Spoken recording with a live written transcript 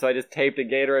So I just taped a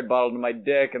Gatorade bottle to my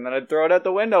dick, and then I'd throw it out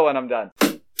the window when I'm done.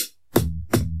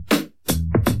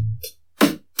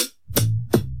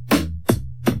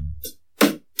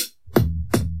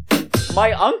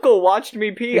 My uncle watched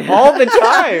me pee all the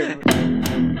time!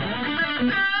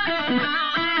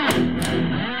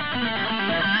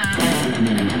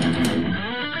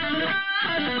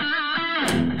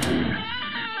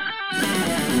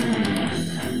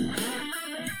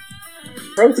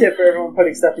 Pro tip for everyone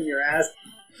putting stuff in your ass.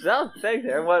 No, thanks,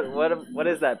 Aaron. What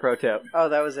is that pro tip? Oh,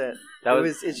 that was it.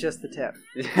 It's just the tip.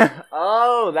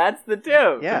 Oh, that's the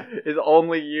tip. Yeah. Is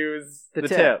only use the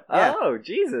tip. Yeah. Oh,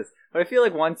 Jesus. But I feel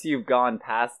like once you've gone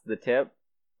past the tip...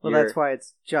 Well, that's why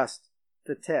it's just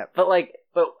the tip. But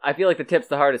I feel like the tip's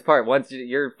the hardest part. Once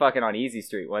you're fucking on easy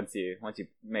street once you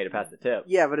made it past the tip.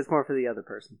 Yeah, but it's more for the other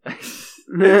person.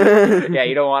 Yeah,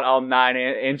 you don't want all 9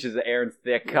 inches of Aaron's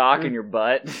thick cock in your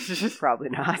butt. Probably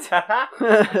not.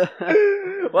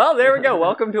 Well, there we go.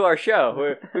 Welcome to our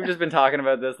show. We've just been talking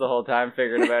about this the whole time,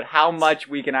 figuring about how much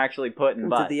we can actually put in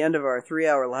butt. At the end of our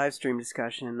 3-hour live stream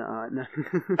discussion. No.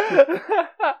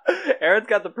 Aaron's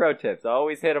got the pro tips.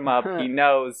 Always hit him up. He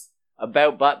knows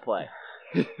about butt play.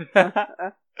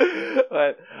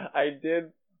 But I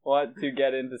did want to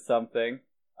get into something.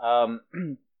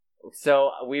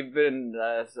 So we've been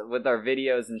with our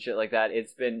videos and shit like that.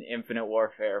 It's been Infinite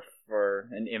Warfare for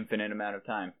an infinite amount of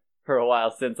time, for a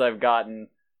while, since I've gotten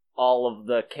all of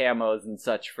the camos and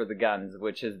such for the guns,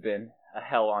 which has been a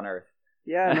hell on earth.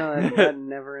 Yeah, no, that's that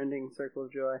never-ending circle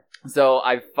of joy. So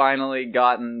I've finally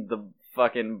gotten the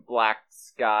fucking black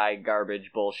sky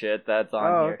garbage bullshit that's on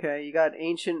here. Oh, okay. You got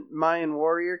ancient Mayan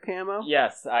warrior camo?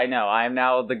 Yes, I know. I am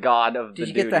now the god of the Did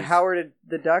you get the Howard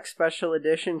the Duck special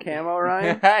edition camo,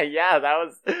 Ryan? Yeah, that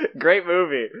was a great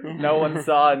movie. No one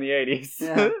saw in the 80s.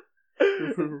 Yeah.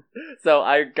 So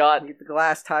I got... You get the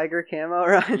glass tiger camo,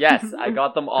 Ryan? Yes, I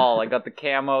got them all. I got the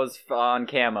camos on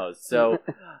camos. So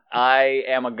I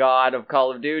am a god of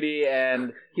Call of Duty,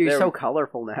 and... You're so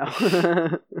colorful now.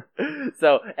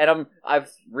 So, and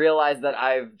I've realized that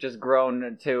I've just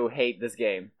grown to hate this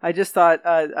game. I just thought,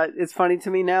 it's funny to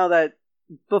me now that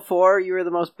before you were the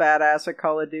most badass at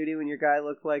Call of Duty when your guy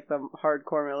looked like the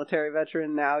hardcore military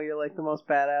veteran. Now you're like the most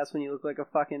badass when you look like a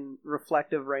fucking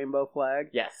reflective rainbow flag.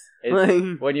 Yes.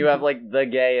 It's when you have like the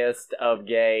gayest of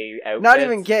gay outfits. Not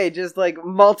even gay, just like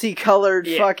multicolored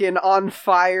fucking on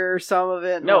fire, some of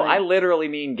it. No, I literally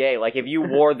mean gay. Like if you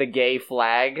wore the gay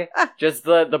flag, just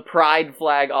the pride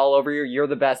flag all over you, you're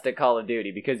the best at Call of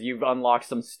Duty because you've unlocked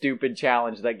some stupid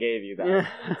challenge that gave you that.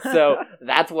 So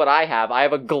that's what I have. I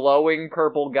have a glowing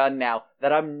purple gun now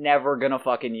that I'm never gonna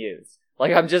fucking use.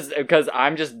 Like because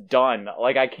I'm just done.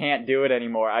 Like I can't do it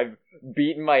anymore. I've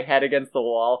beaten my head against the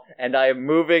wall and I am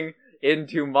moving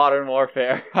into Modern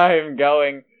Warfare. I am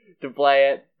going to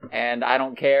play it and I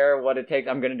don't care what it takes.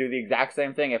 I'm gonna do the exact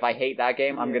same thing. If I hate that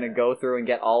game, I'm gonna go through and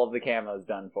get all of the camos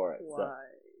done for it. Why? So.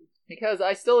 Because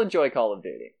I still enjoy Call of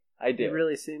Duty. I do. It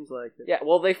really seems like it. Yeah,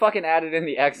 well, they fucking added in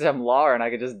the XM law, and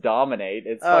I could just dominate.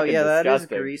 It's fucking disgusting. That is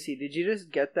greasy. Did you just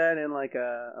get that in like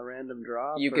a random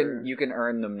drop? You can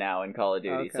earn them now in Call of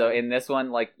Duty. Okay. So in this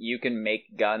one, like you can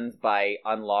make guns by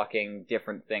unlocking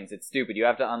different things. It's stupid. You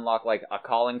have to unlock like a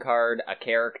calling card, a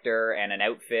character, and an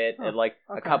outfit, and like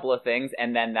a couple of things,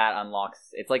 and then that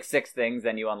unlocks. It's like 6 things,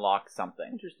 then you unlock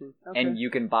something. Interesting. Okay. And you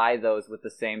can buy those with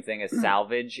the same thing as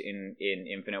salvage in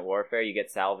Infinite Warfare. You get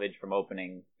salvage from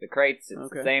opening the crates. It's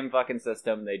the same fucking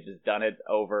system. They just done it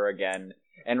over again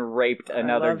and raped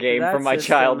another game from my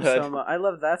childhood. I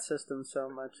love that system so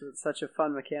much. It's such a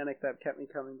fun mechanic that kept me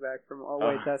coming back from,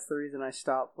 that's the reason I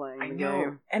stopped playing the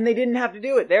game. And they didn't have to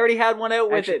do it. They already had one out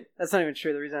with it. That's not even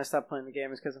true. The reason I stopped playing the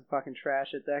game is because I'm fucking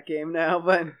trash at that game now,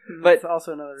 but it's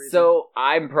also another reason. So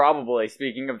I'm probably,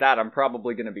 speaking of that, I'm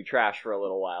probably going to be trash for a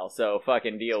little while, so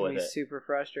fucking deal with it. It's super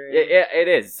frustrating. It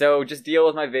is. So just deal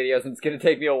with my videos, and it's going to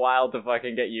take me a while to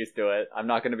fucking get used to it. I'm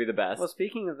not going to be the best. Well,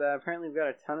 speaking of that, apparently we've got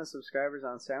a ton of subscribers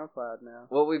on SoundCloud now.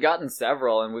 Well, we've gotten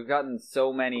several, and we've gotten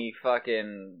so many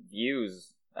fucking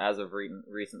views as of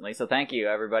recently. So thank you,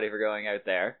 everybody, for going out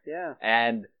there. Yeah.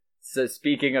 And so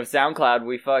speaking of SoundCloud,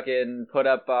 we fucking put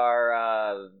up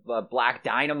our Black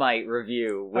Dynamite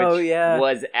review, which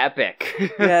was epic.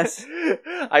 Yes.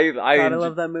 I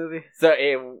love that movie. So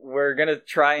we're going to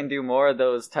try and do more of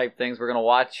those type things. We're going to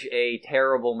watch a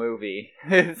terrible movie.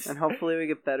 And hopefully we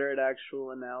get better at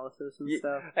actual analysis and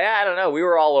stuff. Yeah, I don't know. We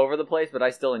were all over the place, but I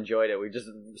still enjoyed it. We just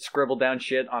scribbled down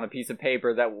shit on a piece of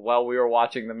paper that while we were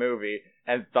watching the movie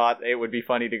and thought it would be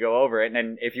funny to go over it.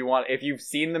 And if you've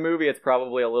seen the movie, it's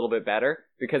probably a little bit better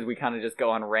because we kind of just go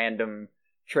on random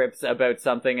trips about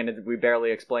something and we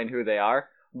barely explain who they are.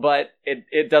 but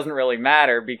it doesn't really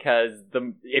matter because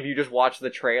if you just watch the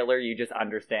trailer, you just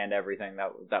understand everything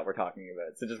that we're talking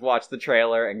about. So just watch the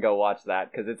trailer and go watch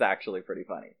that because it's actually pretty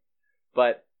funny.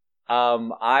 But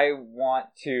I want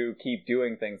to keep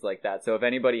doing things like that. So if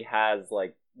anybody has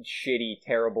like shitty,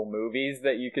 terrible movies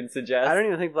that you can suggest. I don't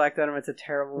even think Black Dynamite's a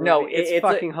terrible movie. No, it's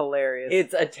fucking hilarious.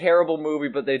 It's a terrible movie,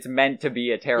 but it's meant to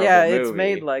be a terrible movie. Yeah, it's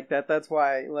made like that. That's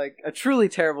why, like, a truly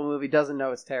terrible movie doesn't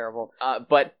know it's terrible.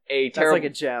 But that's like a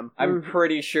gem. I'm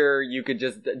pretty sure you could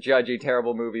just judge a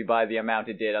terrible movie by the amount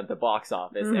it did at the box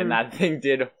office, and that thing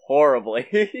did horribly.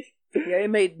 Yeah, it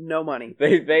made no money.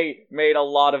 They made a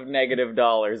lot of negative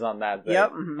dollars on that thing.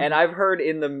 Yep. And I've heard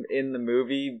in the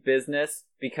movie business,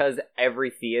 because every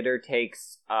theater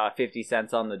takes 50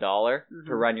 cents on the dollar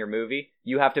to run your movie,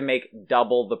 you have to make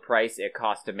double the price it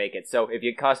costs to make it. So if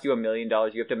it cost you $1 million,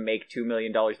 you have to make $2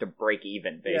 million to break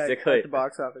even, basically. Yeah, at the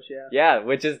box office, yeah. Yeah,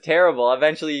 which is terrible.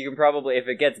 Eventually you can probably, if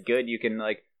it gets good, you can,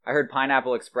 like, I heard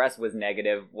Pineapple Express was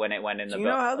negative when it went in the box office. Do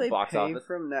you know how they pay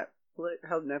from Netflix?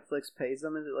 How Netflix pays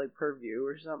them? Is it like per view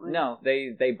or something? No,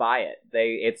 they buy it.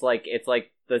 It's like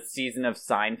the season of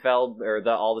Seinfeld, or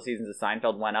all the seasons of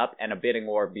Seinfeld went up, and a bidding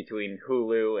war between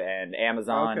Hulu and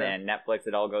Amazon and Netflix.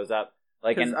 It all goes up.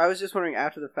 Like, and I was just wondering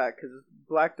after the fact, because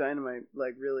Black Dynamite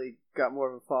like really got more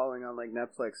of a following on like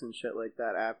Netflix and shit like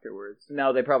that afterwards.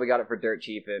 No, they probably got it for dirt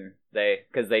cheap, and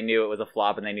because they knew it was a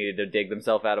flop and they needed to dig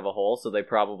themselves out of a hole, so they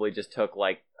probably just took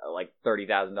like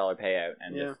 $30,000 payout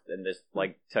and just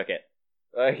like took it.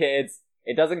 Okay,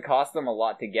 it doesn't cost them a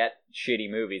lot to get shitty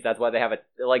movies. That's why they have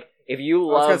if you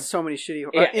love... it's got so many shitty...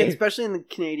 especially in the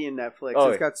Canadian Netflix,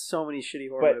 it's got so many shitty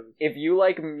horror movies. If you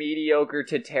like mediocre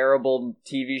to terrible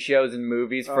TV shows and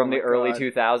movies from the early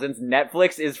 2000s,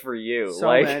 Netflix is for you. So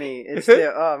many.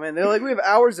 Oh man, they're like, we have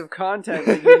hours of content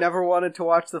that you never wanted to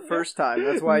watch the first time.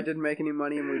 That's why it didn't make any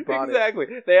money and we bought it. Exactly.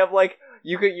 They have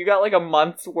you got like a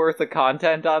month's worth of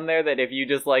content on there that if you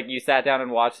just you sat down and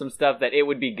watched some stuff that it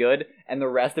would be good, and the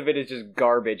rest of it is just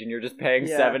garbage and you're just paying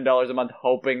 $7 a month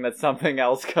hoping that something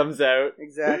else comes out.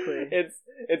 Exactly.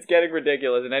 It's getting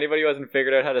ridiculous, and anybody who hasn't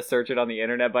figured out how to search it on the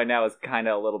internet by now is kind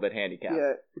of a little bit handicapped.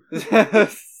 Yeah.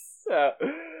 So,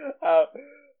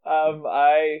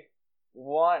 I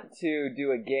want to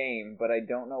do a game, but I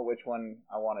don't know which one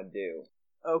I want to do.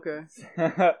 Okay.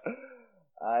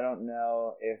 I don't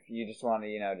know if you just want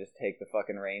to, just take the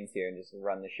fucking reins here and just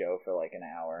run the show for like an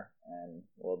hour, and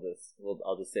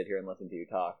I'll just sit here and listen to you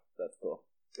talk. That's cool.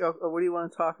 Oh, what do you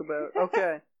want to talk about?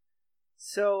 Okay.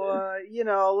 So,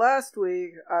 last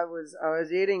week I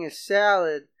was eating a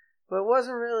salad, but it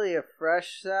wasn't really a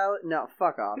fresh salad. No,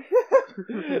 fuck off.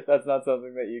 That's not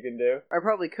something that you can do? I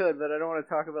probably could, but I don't want to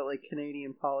talk about,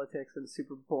 Canadian politics and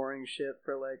super boring shit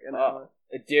for, an hour.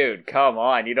 Dude, come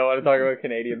on. You don't want to talk about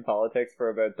Canadian politics for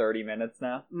about 30 minutes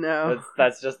now? No.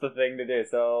 That's just the thing to do.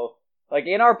 So,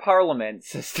 in our parliament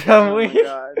system, we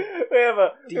have a...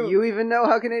 Do you even know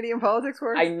how Canadian politics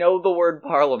works? I know the word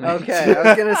parliament. Okay, I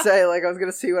was gonna say, I was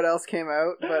gonna see what else came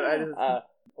out, but I just...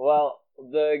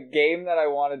 the game that I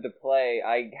wanted to play,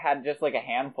 I had just, a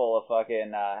handful of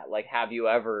fucking, Have You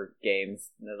Ever games,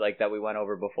 that we went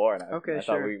over before, and I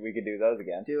thought we could do those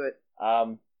again. Do it.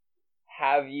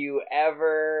 Have you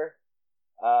ever,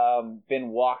 been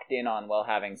walked in on while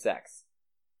having sex?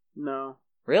 No.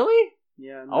 Really?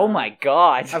 Yeah. No. Oh my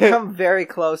god. I've come very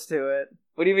close to it.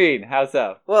 What do you mean? How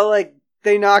so? Well,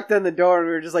 they knocked on the door and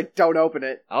we were just don't open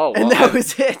it. Oh, well, and that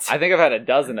was it. I think I've had a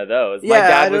dozen of those. My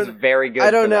dad was very good.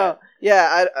 I don't know.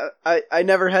 Yeah, I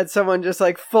never had someone just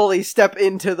fully step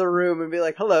into the room and be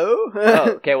like, "Hello."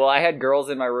 Oh, okay, well, I had girls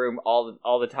in my room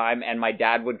all the time, and my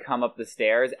dad would come up the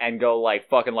stairs and go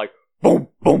fucking boom,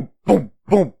 boom, boom,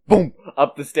 boom, boom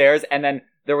up the stairs, and then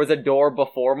there was a door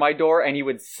before my door, and he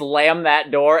would slam that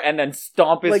door and then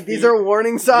stomp his feet. These are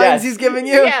warning signs he's giving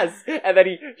you? Yes! And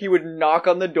then he would knock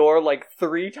on the door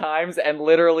 3 times and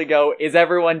literally go, "Is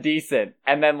everyone decent?"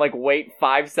 And then wait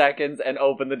 5 seconds and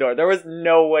open the door. There was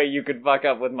no way you could fuck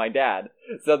up with my dad.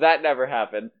 So that never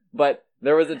happened. But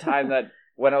there was a time that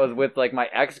when I was with my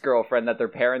ex-girlfriend that their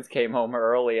parents came home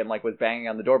early and was banging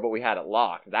on the door, but we had it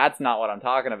locked. That's not what I'm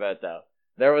talking about, though.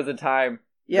 There was a time...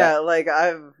 Yeah,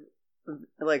 I've...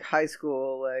 high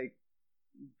school,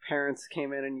 parents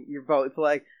came in and you're both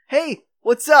 "Hey,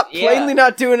 what's up?" Yeah. Plainly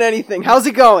not doing anything. How's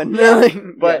it going? Yeah.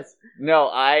 But no,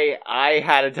 I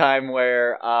had a time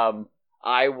where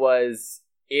I was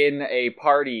in a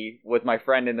party with my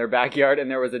friend in their backyard, and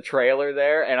there was a trailer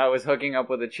there, and I was hooking up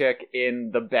with a chick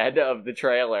in the bed of the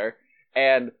trailer,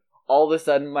 and all of a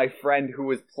sudden my friend, who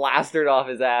was plastered off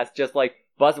his ass, just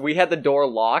we had the door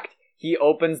locked. He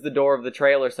opens the door of the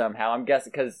trailer somehow. I'm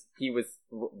guessing because he was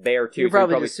there too. You're so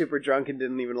probably just super drunk and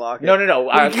didn't even lock it. No.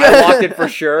 I locked it for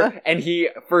sure, and he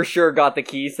for sure got the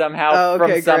keys somehow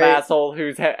from some asshole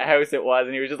whose house it was,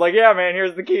 and he was just like, "Yeah, man,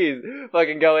 here's the keys.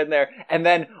 Fucking go in there." And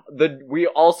then we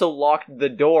also locked the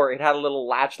door. It had a little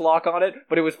latch lock on it,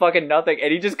 but it was fucking nothing.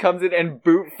 And he just comes in and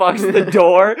boot fucks the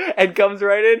door and comes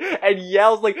right in and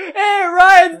yells like, "Hey,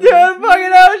 Ryan's doing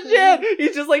fucking oh shit!"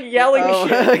 He's just like yelling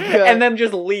shit, and then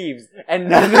just leaves and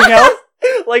nothing else.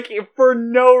 Like, for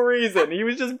no reason. He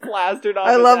was just plastered on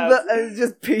his house. That it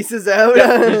just pieces out.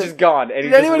 Yeah, he's just gone. And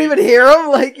Did anyone even hear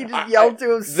him? Like, he just yelled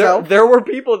to himself? There were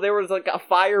people, there was like a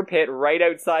fire pit right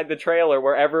outside the trailer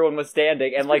where everyone was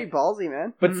standing. And pretty ballsy,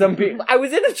 man. But some people, I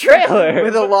was in a trailer!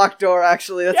 With a locked door,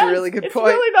 actually. That's a really good point.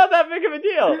 It's really not that big of a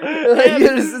deal. Like,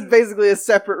 this is basically a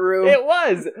separate room. It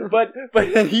was. But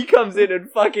then he comes in and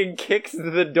fucking kicks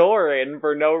the door in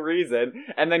for no reason.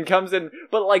 And then comes in,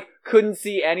 but like, couldn't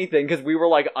see anything because we were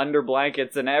like under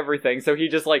blankets and everything. So he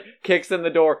just like kicks in the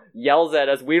door, yells at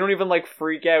us. We don't even like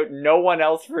freak out. No one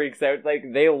else freaks out.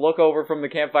 Like they look over from the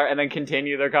campfire and then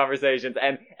continue their conversations,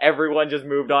 and everyone just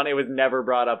moved on. It was never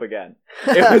brought up again.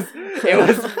 It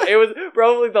was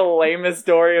probably the lamest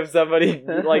story of somebody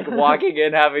like walking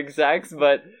in having sex,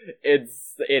 but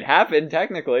it happened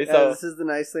technically. Yeah, so this is the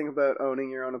nice thing about owning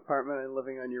your own apartment and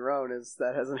living on your own, is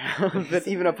that hasn't been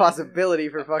even a possibility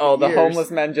for fucking the years.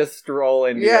 homeless men just stroll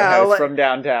into your house from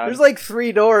downtown. There's like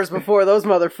 3 doors before those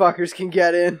motherfuckers can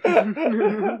get in.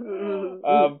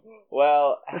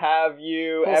 Well, have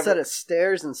you whole set of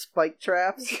stairs and spike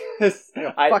traps?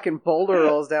 Fucking boulder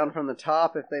rolls down from the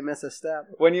top if they miss a step.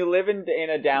 When you live in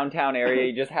a downtown area,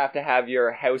 you just have to have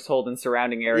your household and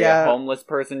surrounding area homeless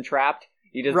person trapped.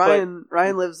 You just Ryan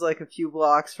lives like a few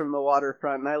blocks from the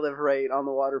waterfront, and I live right on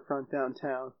the waterfront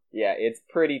downtown. Yeah, it's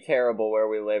pretty terrible where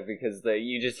we live because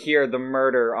you just hear the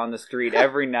murder on the street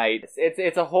every night.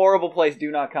 It's a horrible place.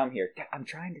 Do not come here. I'm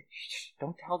trying to...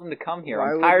 don't tell them to come here.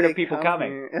 I'm tired of people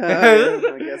coming.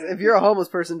 I guess. If you're a homeless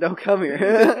person, don't come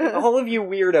here. All of you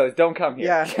weirdos, don't come here.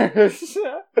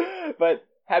 Yeah. But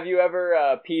have you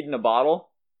ever peed in a bottle?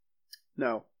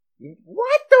 No.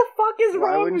 What the fuck is wrong with you?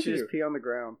 Why wouldn't you just pee on the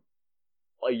ground?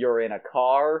 You're in a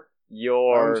car.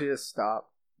 Why don't you just stop?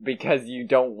 Because you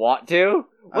don't want to?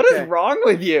 What is wrong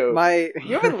with you?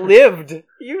 You haven't lived.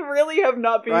 You really have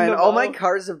not been. Ryan, all my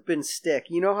cars have been stick.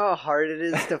 You know how hard it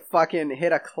is to fucking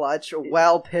hit a clutch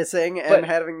while pissing and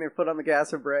having their foot on the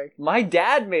gas or brake? My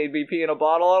dad made me pee in a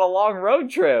bottle on a long road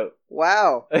trip.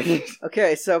 Wow.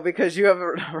 Okay, so because you have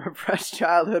a repressed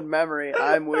childhood memory,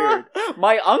 I'm weird.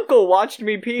 My uncle watched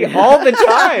me pee all the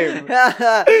time.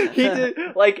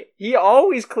 He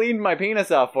always cleaned my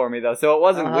penis off for me though, so it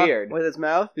wasn't weird. With his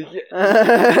mouth?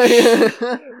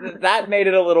 That made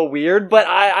it a little weird, but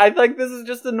I think this is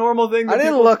just a normal thing. I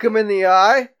didn't look him in the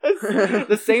eye.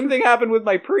 The same thing happened with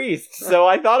my priest, so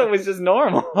I thought it was just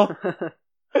normal.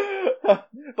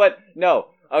 But no.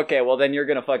 Okay, well then you're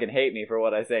gonna fucking hate me for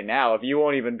what I say now if you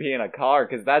won't even pee in a car,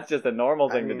 because that's just a normal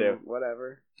thing to do.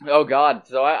 Whatever. Oh god,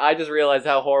 so I just realized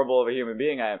how horrible of a human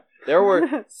being I am. There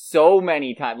were so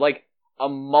many times, like a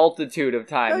multitude of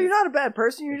times. No, you're not a bad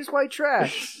person, you're just white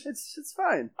trash. It's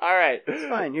fine. Alright. It's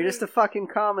fine, you're just a fucking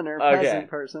commoner, peasant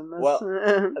person.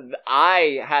 Well,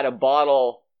 I had a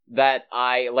bottle that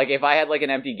if I had like an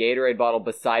empty Gatorade bottle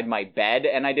beside my bed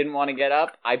and I didn't want to get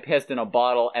up, I pissed in a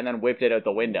bottle and then whipped it out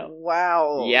the window.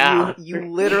 Wow. Yeah.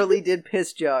 You literally did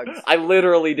piss jugs. I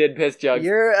literally did piss jugs.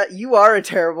 You are a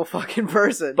terrible fucking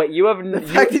person. But you have... The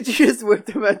fact that you just whipped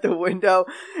them out the window,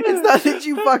 it's not that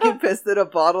you fucking pissed in a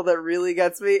bottle that really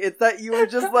gets me, it's that you were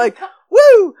just like,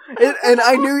 woo! And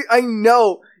I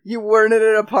know you weren't in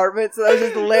an apartment, so that was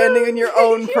just landing on your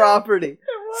own property.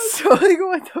 So, like,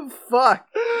 what the fuck?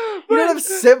 You don't have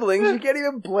siblings. You can't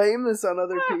even blame this on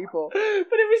other people. But it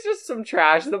was just some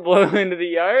trash that blew into the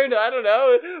yard. I don't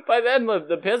know. By then,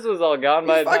 the piss was all gone.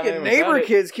 These fucking neighbor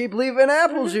kids keep leaving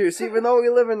apple juice, even though we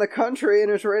live in the country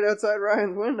and it's right outside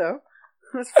Ryan's window.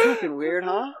 That's fucking weird,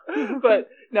 huh? But,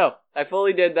 no, I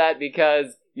fully did that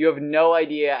because you have no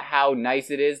idea how nice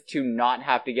it is to not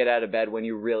have to get out of bed when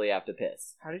you really have to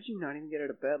piss. How did you not even get out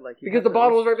of bed? Because the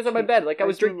bottle was right beside my bed. I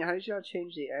was drinking. How did you not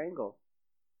change the angle?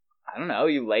 I don't know.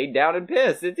 You laid down and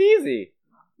pissed. It's easy.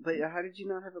 But how did you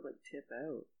not have it tip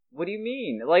out? What do you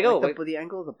mean? The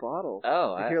angle of the bottle.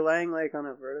 Oh, if you're laying on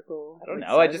a vertical. I don't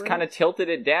know. I just kind of tilted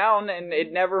it down, and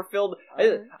it never filled.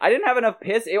 I didn't have enough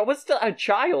piss. It was still a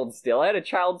child. Still, I had a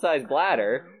child-sized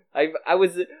bladder. I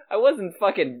wasn't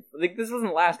fucking this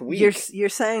wasn't last week. You're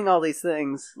saying all these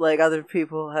things like other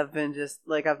people have been just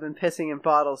I've been pissing in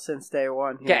bottles since day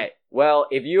one. Okay, well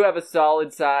if you have a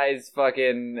solid size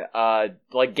fucking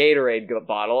Gatorade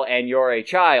bottle and you're a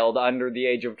child under the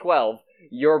age of 12,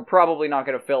 you're probably not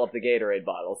going to fill up the Gatorade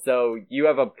bottle. So you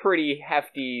have a pretty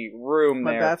hefty room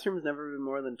My there. bathroom's never been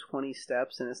more than 20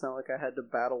 steps, and it's not like I had to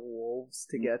battle wolves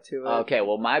to get to it. Okay,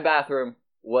 well, my bathroom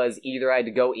was either I had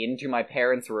to go into my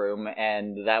parents' room,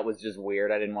 and that was just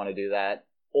weird. I didn't want to do that.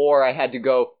 Or I had to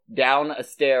go down a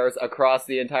stairs across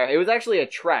the entire... It was actually a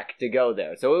trek to go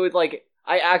there. So it was like...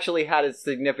 I actually had a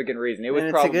significant reason. It was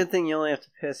and it's a good thing you only have to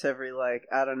piss every,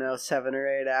 7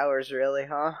 or 8 hours, really,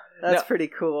 huh? That's pretty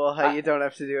cool how you don't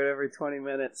have to do it every 20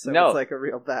 minutes, so it's like a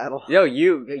real battle. Yo,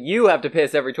 you have to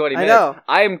piss every 20 minutes.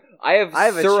 I know. I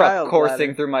have syrup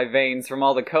coursing through my veins from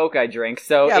all the Coke I drink,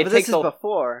 so yeah, it but takes this is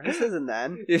before. This isn't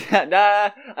then.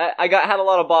 Yeah, I had a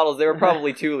lot of bottles. They were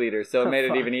probably 2 liters, so it made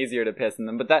it even easier to piss in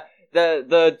them. But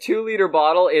the 2-liter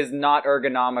bottle is not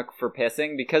ergonomic for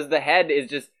pissing because the head is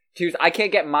just... I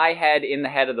can't get my head in the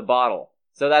head of the bottle,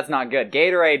 so that's not good.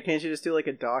 Gatorade. Can't you just do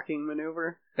a docking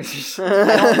maneuver?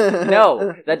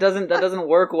 No, that doesn't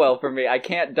work well for me. I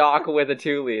can't dock with a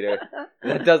 2-liter.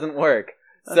 That doesn't work.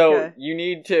 So you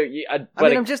need to.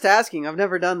 I'm just asking. I've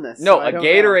never done this. No, so a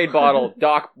Gatorade bottle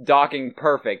docking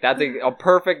perfect. That's a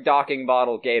perfect docking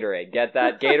bottle. Gatorade. Get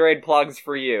that? Gatorade plugs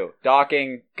for you.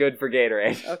 Docking good for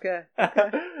Gatorade. Okay.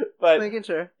 But making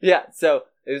sure. Yeah. So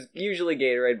it was usually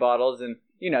Gatorade bottles and.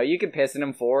 You could piss in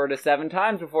them 4 to 7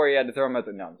 times before you had to throw them out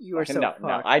the... No, you were so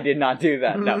no, I did not do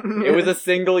that. No, it was a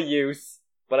single use,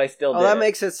 but I still did. Oh, that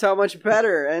makes it so much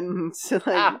better. And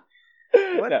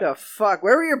what the fuck?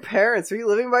 Where were your parents? Were you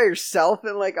living by yourself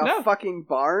in a fucking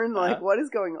barn? What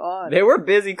is going on? They were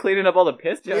busy cleaning up all the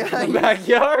piss jugs in the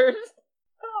backyard.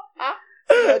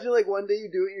 Imagine one day you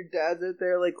do it, your dad's out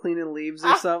there cleaning leaves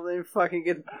or something, and fucking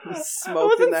get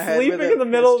smoked in the head. Sleeping in the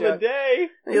middle of the day.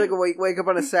 And you wake up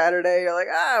on a Saturday, you're like,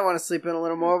 I want to sleep in a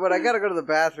little more, but I gotta go to the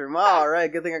bathroom. Oh,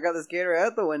 alright, good thing I got this Gatorade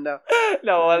out the window.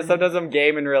 No, sometimes I'm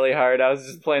gaming really hard. I was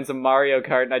just playing some Mario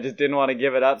Kart and I just didn't want to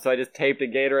give it up, so I just taped a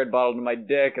Gatorade bottle to my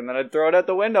dick and then I'd throw it out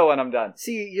the window when I'm done.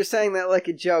 See, you're saying that like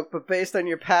a joke, but based on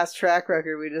your past track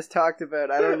record we just talked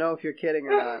about, I don't know if you're kidding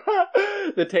or not.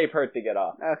 The tape hurt to get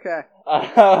off. Okay.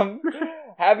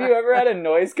 Have you ever had a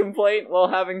noise complaint while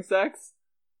having sex?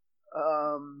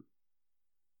 No.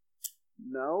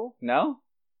 No?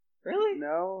 Really?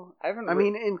 No. I haven't. I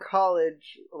mean, in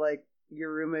college,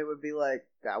 your roommate would be like,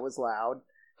 "That was loud."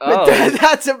 Oh, but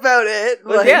that's about it.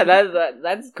 Yeah,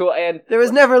 that's cool. And there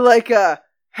was never a,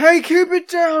 "Hey, keep it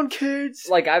down, kids."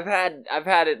 I've had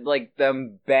it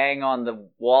them bang on the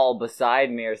wall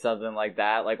beside me or something like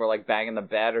that. We're banging the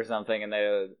bed or something, and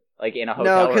they in a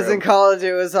hotel. No, because in college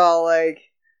it was all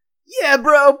 "Yeah,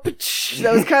 bro."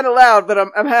 That was kind of loud, but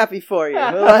I'm happy for you.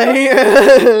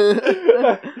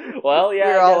 Well, yeah.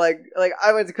 We were all I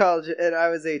went to college and I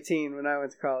was 18 when I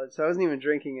went to college, so I wasn't even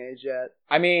drinking age yet.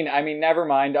 I mean, never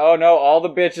mind. Oh no, all the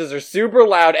bitches are super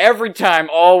loud every time.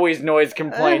 Always noise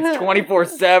complaints,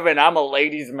 24/7. I'm a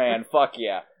ladies' man. Fuck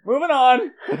yeah. Moving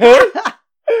on.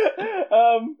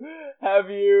 Have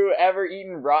you ever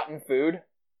eaten rotten food?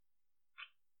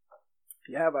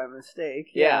 Yeah, by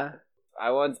mistake. Yeah.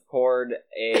 I once poured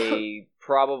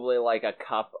probably a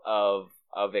cup of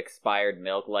expired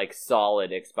milk,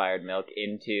 solid expired milk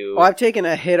into... Oh, I've taken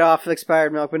a hit off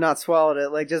expired milk, but not swallowed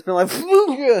it. Just been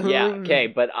Yeah, okay,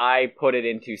 but I put it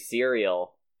into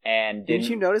cereal and didn't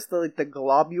you notice the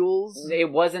globules? It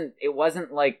wasn't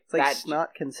like it's that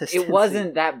snot consistency. It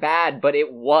wasn't that bad, but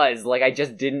it was. I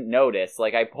just didn't notice.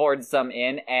 I poured some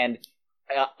in and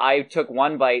I took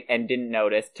 1 bite and didn't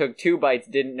notice, took 2 bites,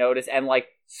 didn't notice, and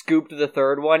scooped the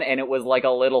 3rd one and it was a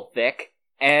little thick.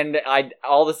 And I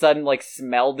all of a sudden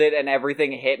smelled it and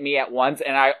everything hit me at once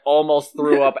and I almost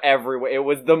threw up everywhere. It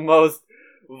was the most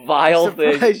vile thing.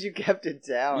 I'm surprised you kept it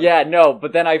down. Yeah, no,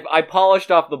 but then I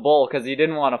polished off the bowl because you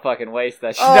didn't want to fucking waste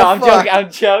that shit. Oh, no, I'm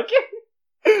joking.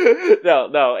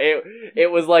 No,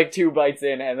 it was 2 bites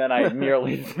in and then I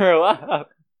nearly threw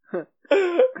up.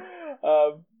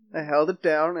 I held it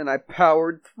down and I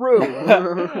powered through.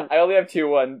 I only have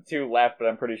two left, but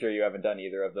I'm pretty sure you haven't done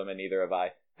either of them, and neither have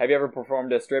I. Have you ever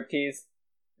performed a striptease?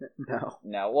 No.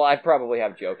 No. Well, I probably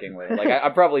have jokingly.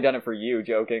 I've probably done it for you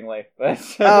jokingly.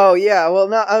 Oh, yeah. Well,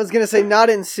 no, I was going to say not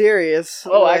in serious.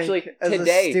 Oh, actually, as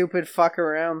today. A stupid fuck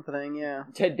around thing, yeah.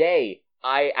 Today,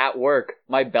 at work,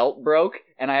 my belt broke,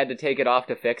 and I had to take it off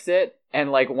to fix it. And,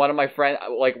 one of my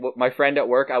my friend at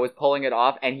work, I was pulling it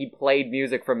off, and he played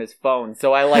music from his phone.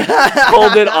 So I,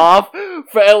 pulled it off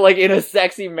felt like in a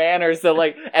sexy manner. So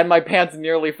like, and my pants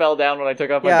nearly fell down when I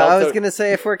took off my belt. Yeah, I was so... gonna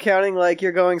say, if we're counting like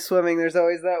you're going swimming, there's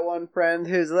always that one friend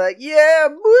who's like, yeah,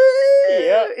 woo!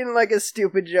 Yeah. In like a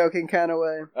stupid joking kind of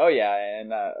way. Oh yeah,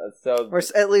 and so or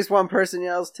at least one person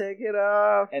yells, "Take it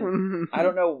off!" And I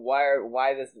don't know why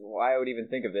I would even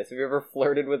think of this. Have you ever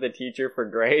flirted with a teacher for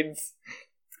grades?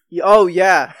 Oh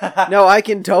yeah, no, I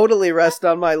can totally rest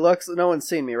on my looks. No one's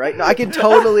seen me, right? No, I can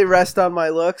totally rest on my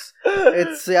looks.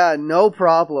 It's no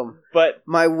problem. But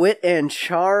my wit and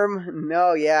charm,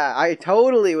 no, yeah, I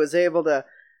totally was able to.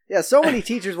 Yeah, so many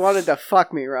teachers wanted to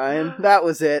fuck me, Ryan. That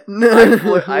was it.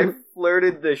 I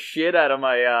flirted the shit out of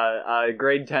my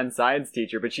grade 10 science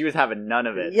teacher, but she was having none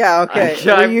of it. Yeah, okay.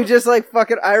 Were you just like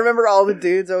fucking... I remember all the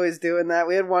dudes always doing that.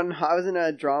 We had one... I was in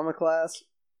a drama class.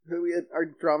 Our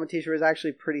drama teacher was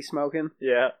actually pretty smoking.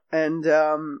 Yeah. And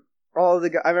all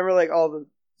the... I remember like all the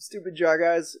stupid drug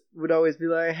guys would always be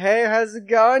like, "Hey, how's it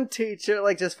going, teacher?"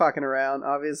 Like just fucking around,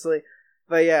 obviously.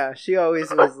 But yeah, she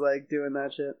always was like doing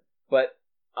that shit. But...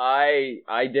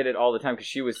 I did it all the time because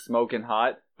she was smoking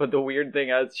hot. But the weird thing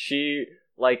is, she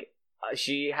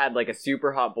had like a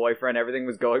super hot boyfriend. Everything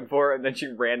was going for her, and then she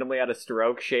randomly had a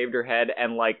stroke, shaved her head,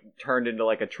 and like turned into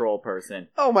like a troll person.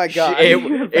 Oh my god!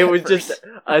 It was just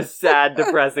a sad,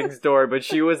 depressing story. But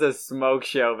she was a smoke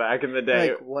show back in the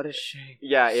day. Like, what a shame.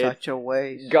 Yeah, such a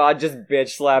waste. God just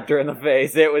bitch slapped her in the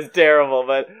face. It was terrible,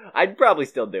 but I'd probably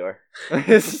still do her.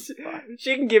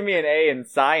 She can give me an A in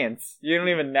science. You don't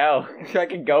even know. I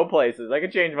can go places. I can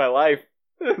change my life.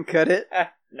 Could it?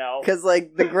 No. Because,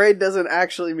 like, the grade doesn't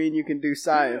actually mean you can do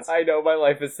science. I know, my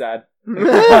life is sad.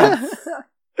 But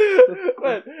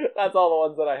that's all the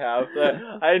ones that I have. But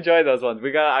I enjoy those ones.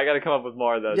 I gotta come up with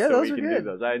more of those so we can do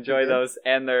those. I enjoy those,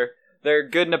 and they're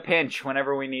good in a pinch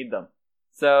whenever we need them.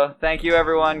 So, thank you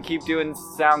everyone. Keep doing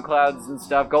SoundClouds and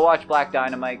stuff. Go watch Black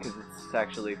Dynamite, because it's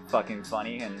actually fucking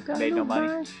funny and made no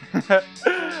money.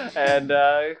 And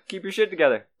keep your shit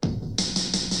together.